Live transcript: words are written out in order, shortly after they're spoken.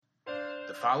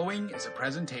The following is a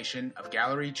presentation of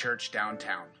Gallery Church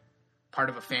Downtown, part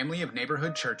of a family of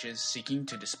neighborhood churches seeking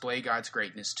to display God's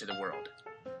greatness to the world.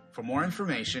 For more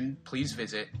information, please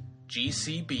visit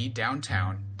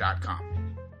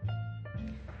gcbdowntown.com.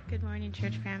 Good morning,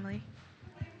 church family.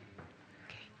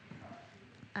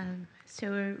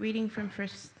 So we're reading from 1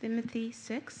 Timothy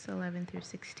 6:11 through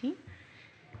 16.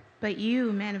 But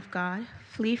you, man of God,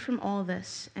 flee from all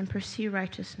this and pursue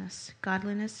righteousness,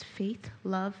 godliness, faith,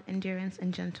 love, endurance,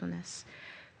 and gentleness.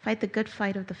 Fight the good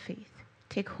fight of the faith.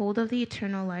 Take hold of the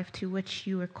eternal life to which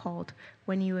you were called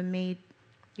when you made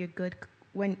your good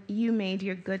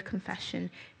confession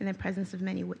in the presence of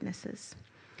many witnesses.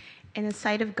 In the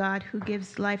sight of God, who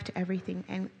gives life to everything,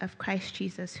 and of Christ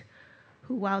Jesus,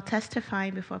 who, while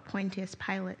testifying before Pontius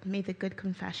Pilate, made the good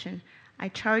confession, I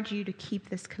charge you to keep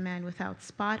this command without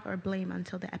spot or blame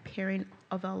until the appearing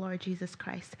of our Lord Jesus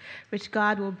Christ, which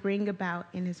God will bring about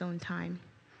in his own time.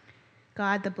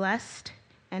 God, the blessed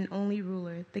and only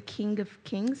ruler, the King of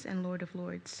kings and Lord of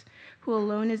lords, who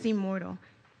alone is immortal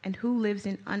and who lives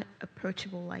in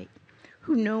unapproachable light,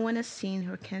 who no one has seen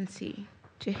or can see,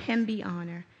 to him be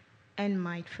honor and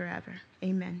might forever.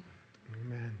 Amen.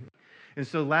 Amen. And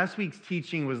so last week's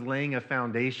teaching was laying a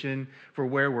foundation for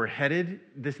where we're headed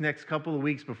this next couple of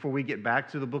weeks before we get back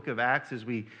to the book of Acts as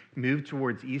we move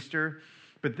towards Easter.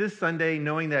 But this Sunday,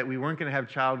 knowing that we weren't going to have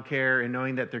childcare and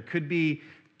knowing that there could be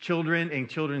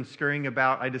children scurrying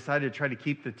about, I decided to try to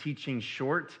keep the teaching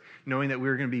short, knowing that we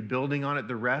were going to be building on it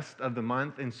the rest of the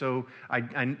month. And so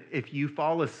if you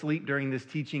fall asleep during this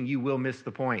teaching, you will miss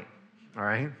the point, all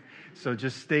right? So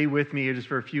just stay with me just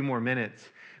for a few more minutes.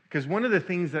 Because one of the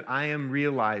things that I am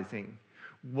realizing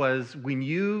was when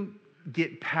you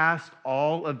get past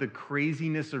all of the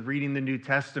craziness of reading the New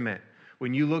Testament,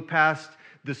 when you look past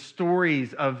the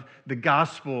stories of the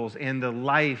Gospels and the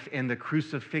life and the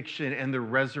crucifixion and the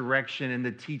resurrection and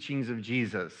the teachings of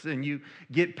Jesus, and you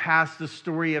get past the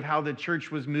story of how the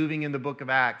church was moving in the book of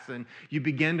Acts, and you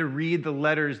begin to read the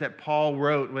letters that Paul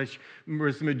wrote, which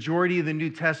was the majority of the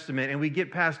New Testament, and we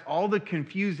get past all the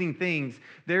confusing things,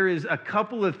 there is a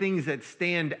couple of things that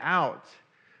stand out.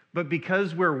 But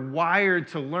because we're wired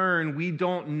to learn, we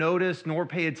don't notice nor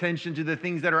pay attention to the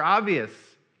things that are obvious.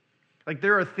 Like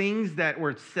there are things that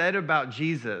were said about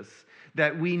Jesus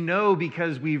that we know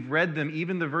because we've read them,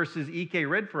 even the verses EK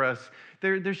read for us,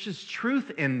 there's just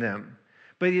truth in them.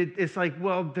 But it's like,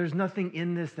 well, there's nothing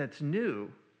in this that's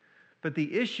new. But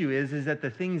the issue is that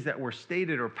the things that were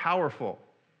stated are powerful,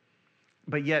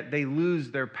 but yet they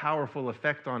lose their powerful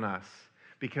effect on us.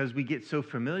 Because we get so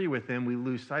familiar with them, we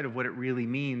lose sight of what it really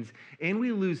means. And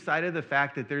we lose sight of the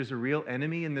fact that there's a real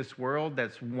enemy in this world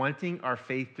that's wanting our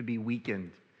faith to be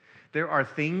weakened. There are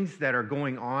things that are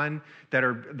going on that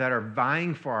are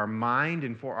vying for our mind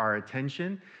and for our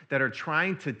attention, that are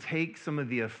trying to take some of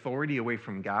the authority away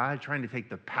from God, trying to take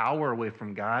the power away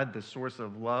from God, the source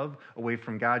of love away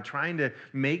from God, trying to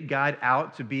make God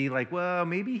out to be like, well,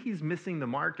 maybe he's missing the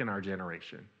mark in our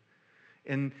generation.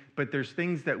 But there's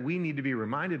things that we need to be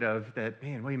reminded of that,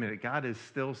 man, wait a minute, God is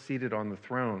still seated on the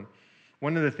throne.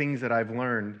 One of the things that I've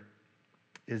learned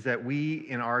is that we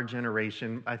in our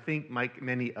generation, I think like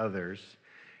many others,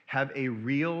 have a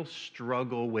real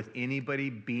struggle with anybody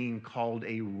being called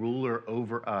a ruler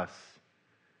over us.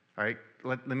 All right,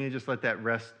 let me just let that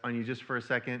rest on you just for a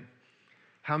second.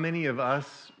 How many of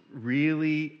us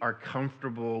really are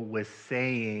comfortable with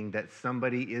saying that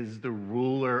somebody is the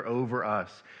ruler over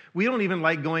us? We don't even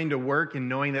like going to work and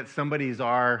knowing that somebody's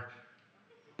our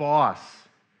boss,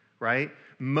 right?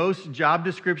 Most job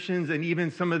descriptions and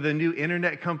even some of the new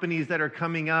internet companies that are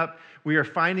coming up, we are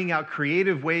finding out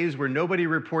creative ways where nobody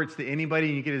reports to anybody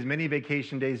and you get as many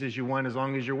vacation days as you want as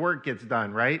long as your work gets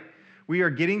done, right? We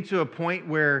are getting to a point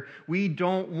where we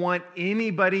don't want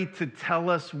anybody to tell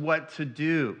us what to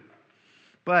do.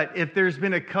 But if there's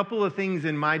been a couple of things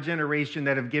in my generation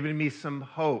that have given me some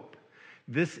hope,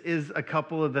 this is a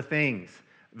couple of the things.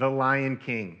 The Lion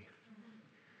King.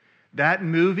 That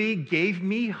movie gave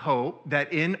me hope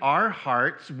that in our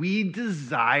hearts, we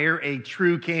desire a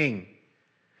true king.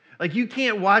 Like you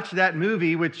can't watch that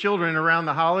movie with children around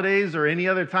the holidays or any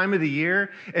other time of the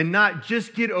year and not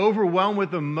just get overwhelmed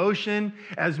with emotion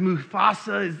as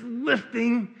Mufasa is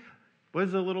lifting. What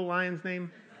is the little lion's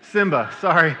name? Simba,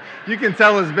 sorry. You can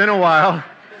tell it's been a while.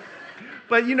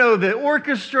 But you know, the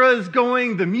orchestra is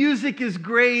going, the music is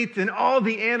great, and all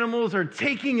the animals are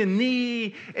taking a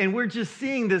knee, and we're just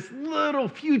seeing this little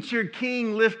future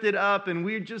king lifted up, and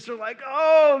we just are like,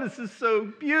 oh, this is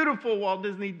so beautiful. Walt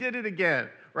Disney did it again,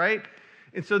 right?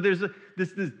 And so there's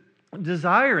this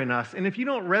desire in us, and if you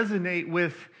don't resonate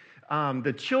with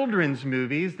the children's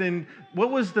movies, then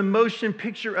what was the motion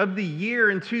picture of the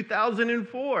year in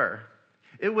 2004?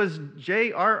 It was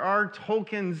J.R.R.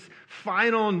 Tolkien's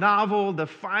final novel, the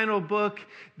final book,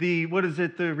 The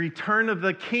Return of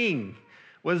the King,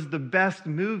 was the best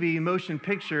movie motion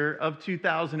picture of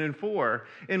 2004.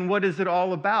 And what is it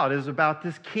all about? It's about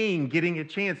this king getting a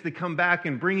chance to come back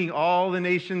and bringing all the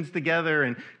nations together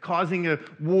and causing a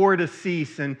war to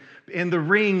cease. And the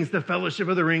rings, the Fellowship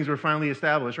of the Rings, were finally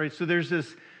established, right? So there's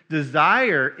this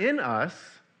desire in us,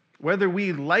 whether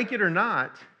we like it or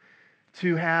not,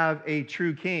 to have a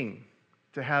true king,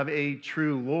 to have a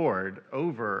true Lord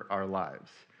over our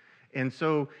lives. And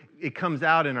so it comes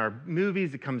out in our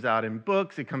movies, it comes out in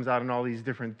books, it comes out in all these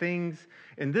different things.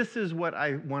 And this is what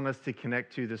I want us to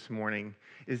connect to this morning,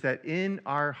 is that in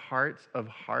our hearts of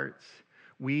hearts,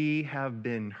 we have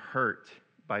been hurt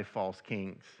by false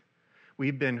kings.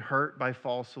 We've been hurt by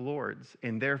false lords,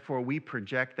 and therefore we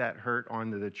project that hurt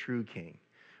onto the true king.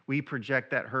 We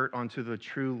project that hurt onto the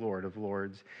true Lord of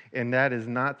Lords, and that is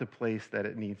not the place that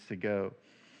it needs to go.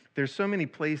 There's so many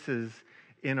places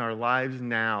in our lives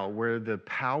now where the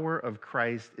power of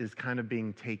Christ is kind of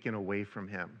being taken away from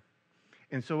him.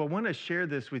 And so I want to share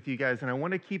this with you guys, and I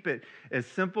want to keep it as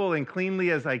simple and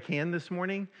cleanly as I can this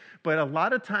morning. But a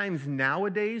lot of times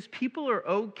nowadays, people are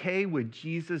okay with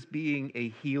Jesus being a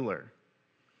healer.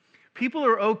 People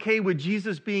are okay with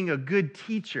Jesus being a good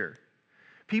teacher.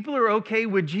 People are okay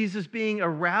with Jesus being a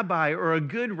rabbi or a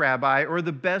good rabbi or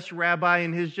the best rabbi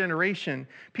in his generation.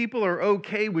 People are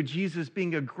okay with Jesus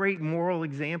being a great moral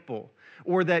example,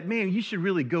 or that, man, you should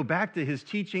really go back to his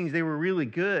teachings. They were really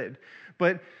good.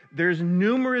 But there's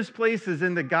numerous places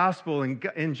in the gospel,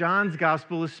 in John's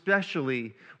gospel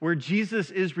especially, where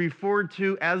Jesus is referred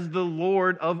to as the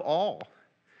Lord of all,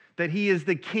 that he is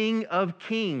the King of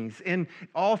kings. And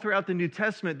all throughout the New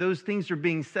Testament, those things are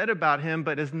being said about him,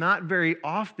 but it's not very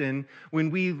often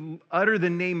when we utter the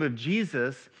name of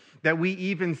Jesus that we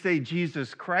even say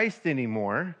Jesus Christ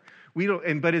anymore.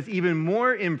 But it's even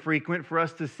more infrequent for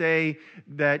us to say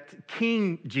that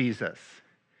King Jesus.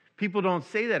 People don't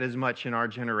say that as much in our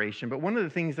generation. But one of the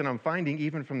things that I'm finding,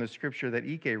 even from the scripture that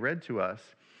Ike read to us,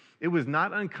 it was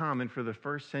not uncommon for the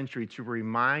first century to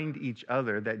remind each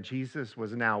other that Jesus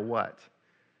was now what?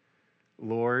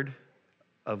 Lord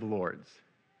of Lords.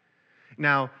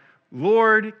 Now,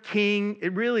 Lord, King,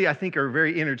 it really, I think, are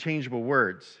very interchangeable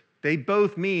words. They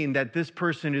both mean that this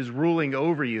person is ruling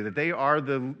over you, that they are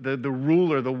the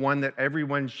ruler, the one that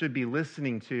everyone should be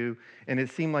listening to. And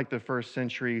it seemed like the first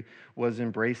century was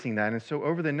embracing that. And so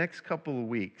over the next couple of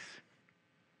weeks,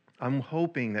 I'm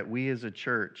hoping that we as a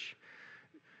church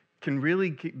can really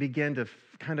begin to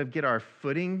kind of get our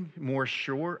footing more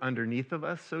sure underneath of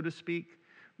us, so to speak,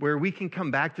 where we can come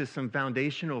back to some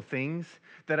foundational things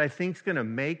that I think is going to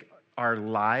make our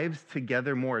lives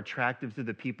together more attractive to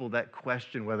the people that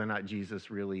question whether or not Jesus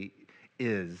really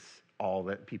is all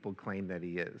that people claim that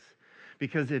he is.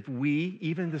 Because if we,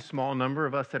 even the small number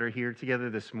of us that are here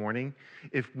together this morning,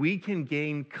 if we can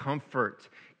gain comfort,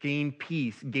 gain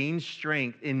peace, gain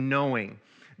strength in knowing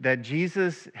that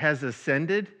Jesus has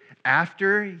ascended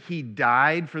after he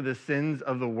died for the sins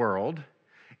of the world,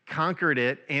 conquered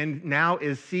it, and now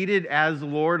is seated as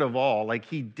Lord of all, like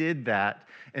he did that,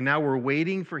 and now we're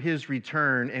waiting for his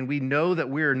return, and we know that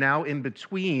we're now in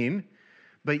between,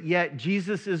 but yet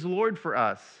Jesus is Lord for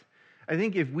us. I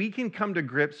think if we can come to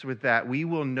grips with that, we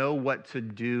will know what to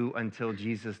do until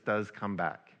Jesus does come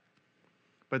back.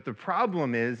 But the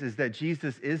problem is that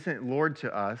Jesus isn't Lord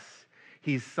to us.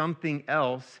 He's something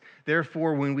else.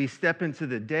 Therefore, when we step into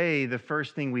the day, the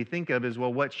first thing we think of is,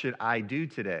 well, what should I do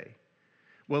today?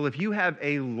 Well, if you have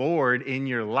a Lord in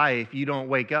your life, you don't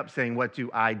wake up saying, what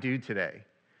do I do today?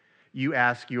 You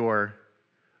ask your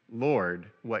Lord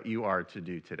what you are to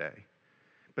do today.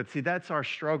 But see, that's our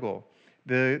struggle.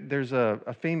 There's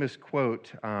a famous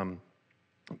quote out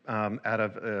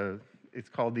of... it's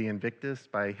called The Invictus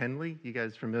by Henley. You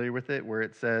guys familiar with it? Where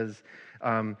it says,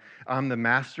 I'm the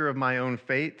master of my own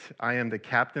fate. I am the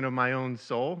captain of my own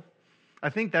soul. I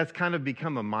think that's kind of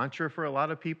become a mantra for a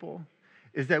lot of people,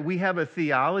 is that we have a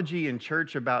theology in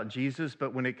church about Jesus,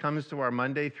 but when it comes to our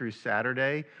Monday through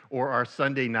Saturday or our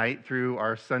Sunday night through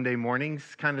our Sunday mornings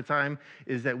kind of time,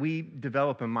 is that we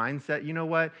develop a mindset, you know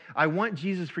what? I want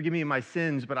Jesus to forgive me of my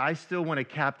sins, but I still want to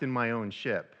captain my own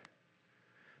ship.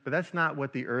 But that's not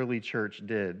what the early church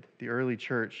did. The early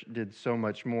church did so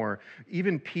much more.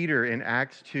 Even Peter in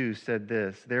Acts 2 said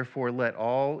this, Acts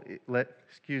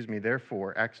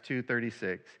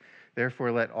 2:36,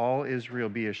 therefore let all Israel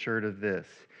be assured of this,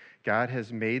 God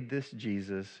has made this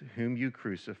Jesus, whom you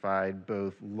crucified,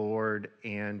 both Lord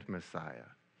and Messiah.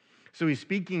 So he's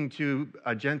speaking to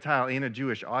a Gentile and a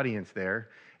Jewish audience there,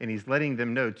 and he's letting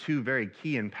them know two very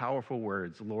key and powerful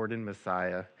words, Lord and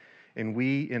Messiah. And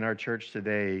we in our church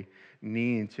today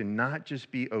need to not just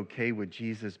be okay with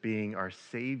Jesus being our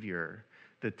Savior.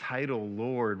 The title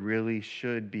Lord really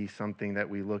should be something that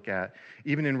we look at.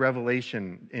 Even in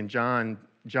Revelation, in John,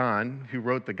 who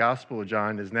wrote the Gospel of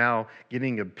John, is now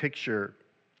getting a picture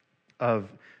of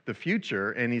the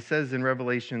future. And he says in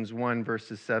Revelations 1,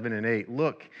 verses 7 and 8,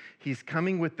 look, he's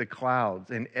coming with the clouds,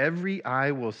 and every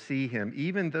eye will see him,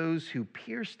 even those who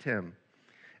pierced him.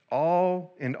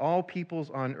 All peoples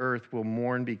on earth will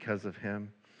mourn because of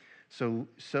him.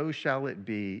 So shall it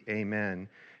be. Amen.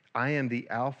 I am the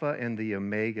Alpha and the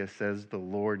Omega, says the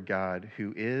Lord God,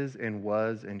 who is and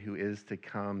was and who is to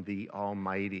come, the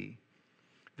Almighty.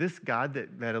 This God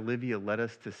that Olivia led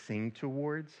us to sing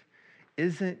towards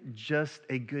isn't just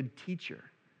a good teacher,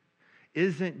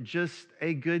 isn't just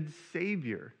a good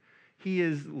Savior. He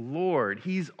is Lord.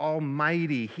 He's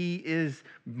Almighty. He is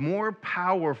more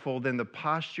powerful than the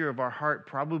posture of our heart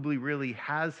probably really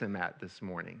has him at this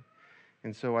morning.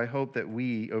 And so I hope that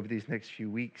we, over these next few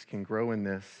weeks, can grow in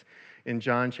this. In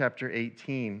John chapter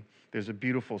 18, there's a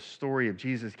beautiful story of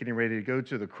Jesus getting ready to go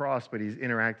to the cross, but he's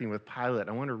interacting with Pilate.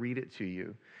 I want to read it to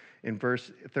you. In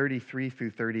verse 33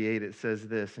 through 38, it says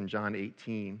this in John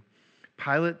 18.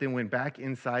 Pilate then went back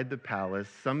inside the palace,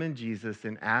 summoned Jesus,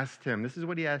 and asked him, this is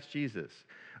what he asked Jesus,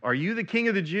 are you the king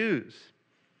of the Jews?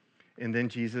 And then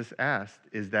Jesus asked,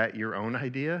 is that your own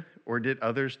idea, or did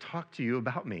others talk to you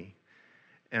about me?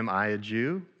 Am I a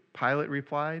Jew? Pilate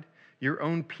replied. Your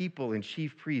own people and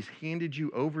chief priests handed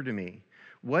you over to me.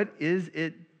 What is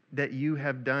it that you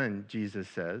have done? Jesus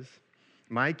says.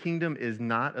 My kingdom is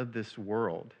not of this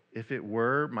world. If it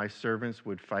were, my servants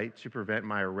would fight to prevent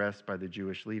my arrest by the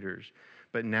Jewish leaders.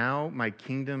 But now my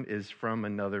kingdom is from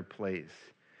another place.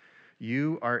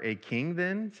 You are a king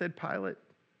then, said Pilate.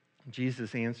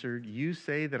 Jesus answered, you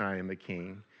say that I am a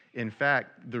king. In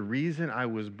fact, the reason I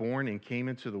was born and came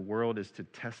into the world is to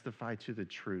testify to the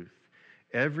truth.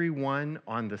 Everyone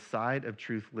on the side of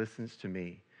truth listens to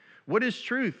me. What is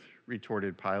truth?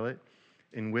 Retorted Pilate.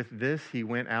 And with this, he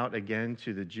went out again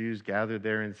to the Jews gathered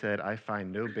there and said, I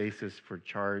find no basis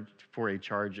for a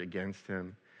charge against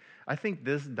him. I think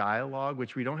this dialogue,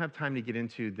 which we don't have time to get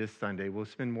into this Sunday, we'll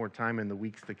spend more time in the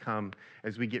weeks to come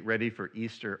as we get ready for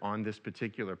Easter on this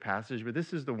particular passage. But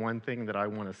this is the one thing that I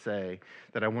want to say,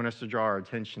 that I want us to draw our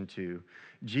attention to.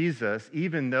 Jesus,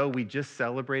 even though we just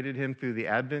celebrated him through the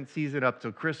Advent season up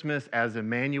to Christmas as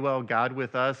Emmanuel, God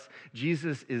with us,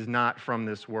 Jesus is not from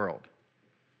this world.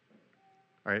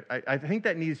 All right, I think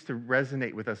that needs to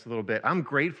resonate with us a little bit. I'm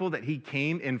grateful that he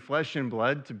came in flesh and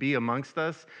blood to be amongst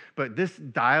us, but this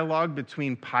dialogue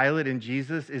between Pilate and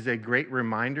Jesus is a great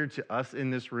reminder to us in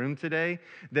this room today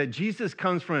that Jesus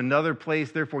comes from another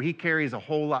place, therefore he carries a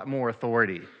whole lot more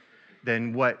authority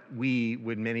than what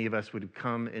many of us would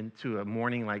come into a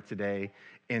morning like today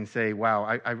and say, wow,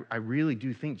 I really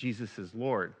do think Jesus is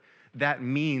Lord. That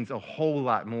means a whole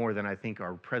lot more than I think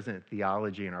our present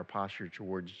theology and our posture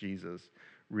towards Jesus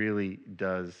really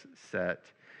does set.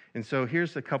 And so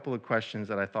here's a couple of questions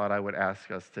that I thought I would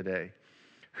ask us today.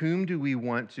 Whom do we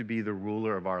want to be the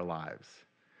ruler of our lives?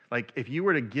 Like if you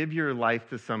were to give your life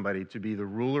to somebody to be the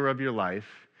ruler of your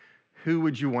life, who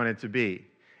would you want it to be?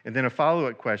 And then a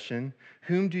follow-up question,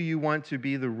 whom do you want to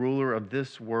be the ruler of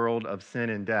this world of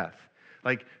sin and death?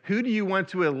 Like, who do you want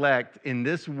to elect in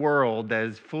this world that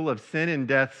is full of sin and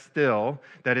death still,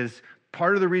 that is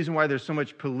part of the reason why there's so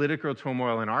much political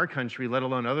turmoil in our country, let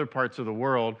alone other parts of the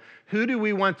world? Who do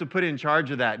we want to put in charge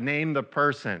of that? Name the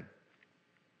person,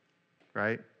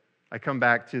 right? I come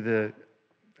back to the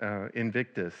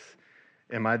Invictus.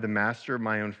 Am I the master of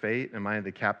my own fate? Am I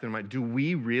the captain of my... Do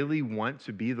we really want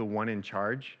to be the one in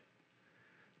charge?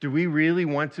 Do we really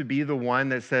want to be the one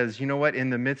that says, you know what, in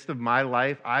the midst of my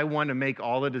life, I want to make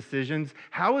all the decisions?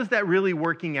 How is that really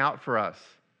working out for us?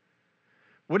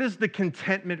 What is the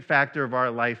contentment factor of our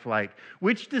life like?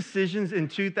 Which decisions in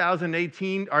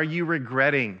 2018 are you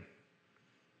regretting?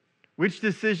 Which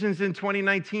decisions in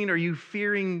 2019 are you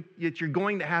fearing that you're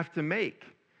going to have to make?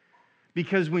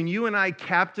 Because when you and I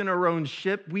captain our own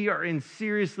ship, we are in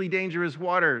seriously dangerous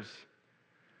waters.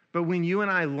 But when you and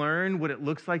I learn what it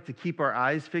looks like to keep our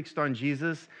eyes fixed on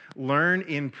Jesus, learn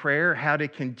in prayer how to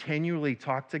continually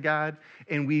talk to God,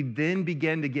 and we then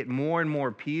begin to get more and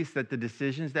more peace that the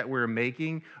decisions that we're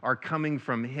making are coming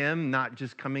from Him, not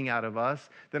just coming out of us,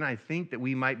 then I think that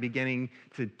we might be beginning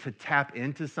to tap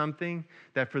into something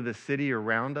that for the city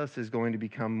around us is going to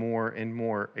become more and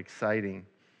more exciting.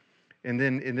 And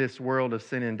then in this world of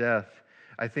sin and death,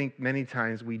 I think many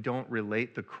times we don't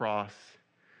relate the cross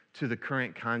to the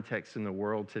current context in the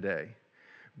world today.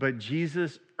 But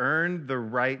Jesus earned the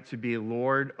right to be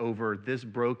Lord over this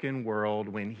broken world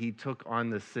when he took on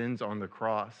the sins on the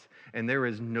cross. And there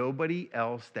is nobody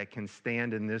else that can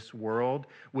stand in this world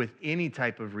with any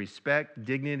type of respect,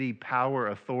 dignity, power,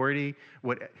 authority,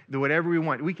 whatever we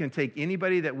want. We can take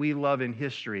anybody that we love in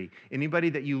history, anybody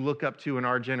that you look up to in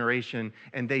our generation,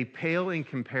 and they pale in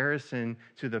comparison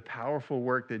to the powerful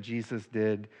work that Jesus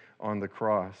did on the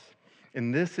cross.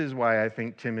 And this is why I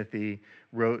think Timothy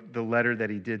wrote the letter that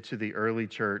he did to the early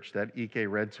church that Ike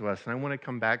read to us. And I want to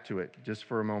come back to it just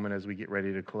for a moment as we get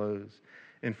ready to close.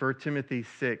 In 1 Timothy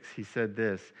 6, he said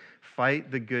this, fight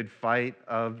the good fight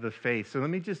of the faith. So let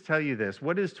me just tell you this.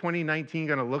 What is 2019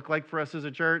 going to look like for us as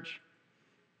a church?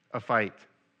 A fight.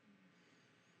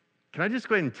 Can I just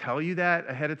go ahead and tell you that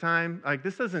ahead of time? Like,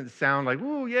 this doesn't sound like,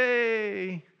 ooh,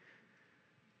 yay,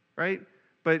 right?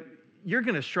 But you're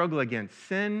going to struggle against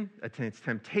sin, against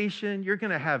temptation. You're going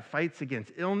to have fights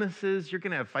against illnesses. You're going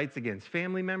to have fights against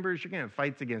family members. You're going to have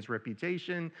fights against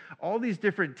reputation. All these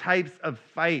different types of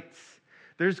fights.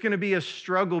 There's going to be a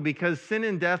struggle because sin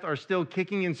and death are still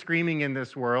kicking and screaming in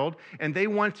this world, and they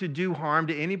want to do harm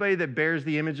to anybody that bears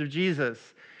the image of Jesus.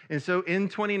 And so in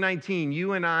 2019,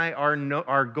 you and I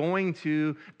are going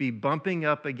to be bumping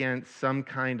up against some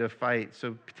kind of fight.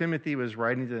 So Timothy was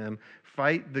writing to them,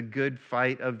 fight the good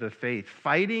fight of the faith.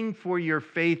 Fighting for your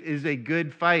faith is a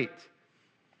good fight.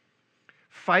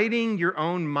 Fighting your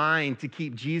own mind to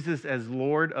keep Jesus as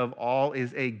Lord of all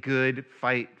is a good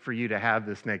fight for you to have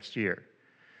this next year.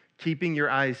 Keeping your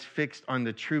eyes fixed on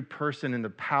the true person and the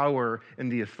power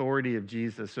and the authority of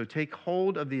Jesus. So take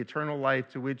hold of the eternal life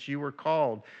to which you were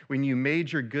called when you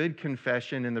made your good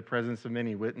confession in the presence of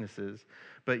many witnesses.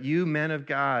 But you, men of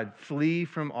God, flee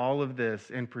from all of this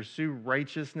and pursue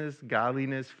righteousness,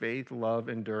 godliness, faith, love,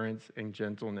 endurance, and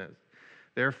gentleness.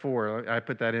 Therefore, I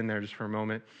put that in there just for a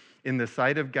moment. In the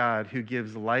sight of God, who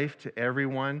gives life to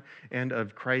everyone, and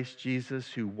of Christ Jesus,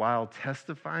 who, while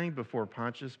testifying before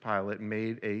Pontius Pilate,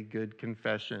 made a good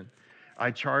confession.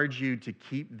 I charge you to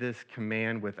keep this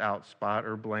command without spot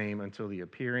or blame until the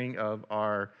appearing of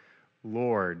our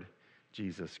Lord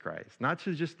Jesus Christ. Not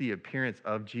to just the appearance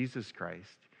of Jesus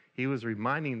Christ. He was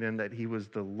reminding them that he was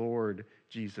the Lord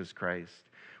Jesus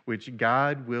Christ, which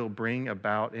God will bring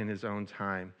about in his own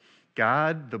time.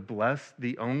 God, the blessed,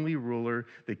 the only ruler,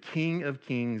 the King of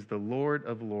kings, the Lord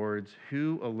of lords,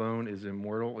 who alone is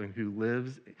immortal and who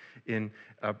lives in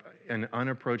an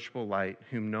unapproachable light,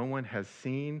 whom no one has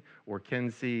seen or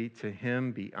can see, to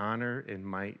him be honor and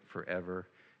might forever.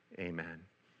 Amen.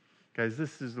 Guys,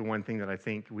 this is the one thing that I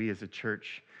think we as a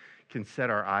church can set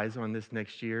our eyes on this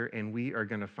next year, and we are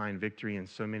going to find victory in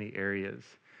so many areas.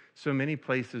 So many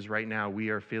places right now we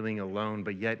are feeling alone,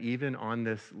 but yet even on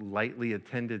this lightly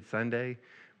attended Sunday,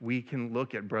 we can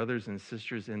look at brothers and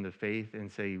sisters in the faith and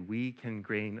say we can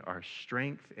gain our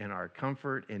strength and our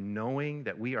comfort in knowing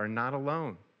that we are not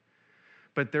alone.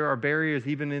 But there are barriers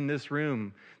even in this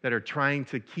room that are trying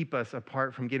to keep us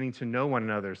apart from getting to know one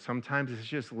another. Sometimes it's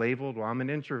just labeled, well, I'm an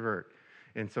introvert.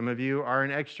 And some of you are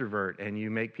an extrovert, and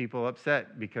you make people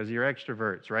upset because you're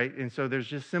extroverts, right? And so there's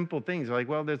just simple things like,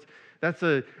 well, that's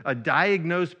a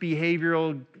diagnosed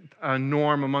behavioral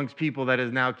norm amongst people that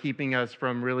is now keeping us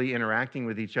from really interacting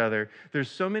with each other.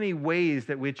 There's so many ways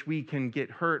that which we can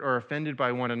get hurt or offended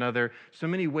by one another, so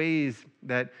many ways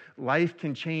that life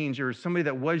can change, or somebody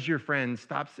that was your friend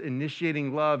stops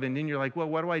initiating love, and then you're like, well,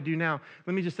 what do I do now?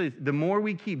 Let me just say, the more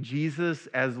we keep Jesus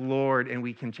as Lord and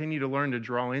we continue to learn to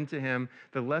draw into him,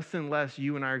 the less and less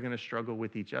you and I are going to struggle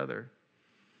with each other.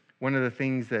 One of the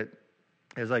things that,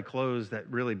 as I close, that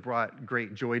really brought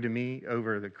great joy to me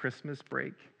over the Christmas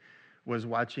break was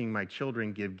watching my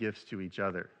children give gifts to each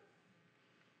other.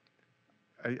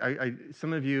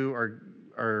 Some of you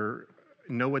are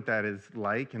know what that is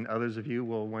like, and others of you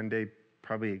will one day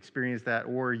probably experience that,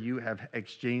 or you have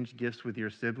exchanged gifts with your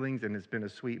siblings, and it's been a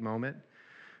sweet moment.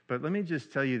 But let me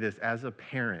just tell you this, as a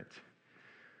parent,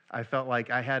 I felt like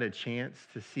I had a chance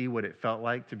to see what it felt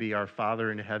like to be our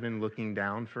Father in heaven looking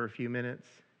down for a few minutes.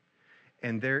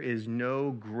 And there is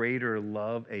no greater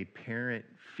love a parent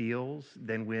feels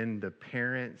than when the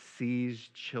parent sees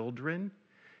children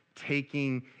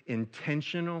taking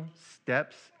intentional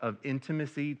steps of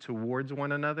intimacy towards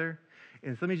one another.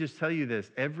 And so let me just tell you this,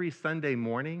 every Sunday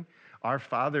morning, our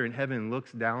Father in heaven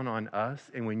looks down on us,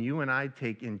 and when you and I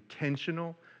take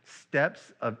intentional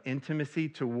steps of intimacy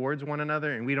towards one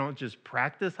another, and we don't just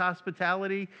practice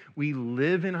hospitality, we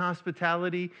live in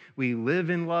hospitality, we live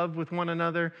in love with one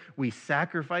another, we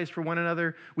sacrifice for one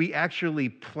another, we actually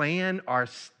plan our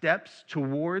steps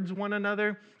towards one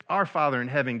another, our Father in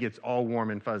heaven gets all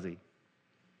warm and fuzzy.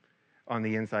 on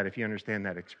the inside, if you understand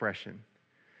that expression.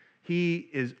 He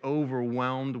is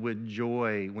overwhelmed with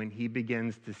joy when he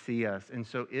begins to see us. And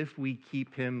so if we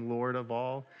keep him Lord of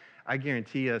all, I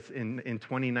guarantee us in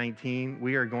 2019,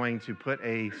 we are going to put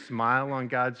a smile on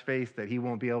God's face that he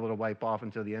won't be able to wipe off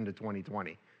until the end of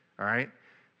 2020. All right?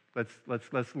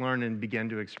 Let's learn and begin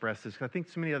to express this. I think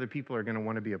so many other people are going to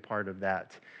want to be a part of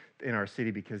that in our city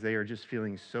because they are just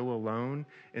feeling so alone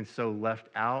and so left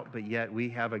out, but yet we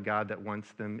have a God that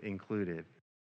wants them included.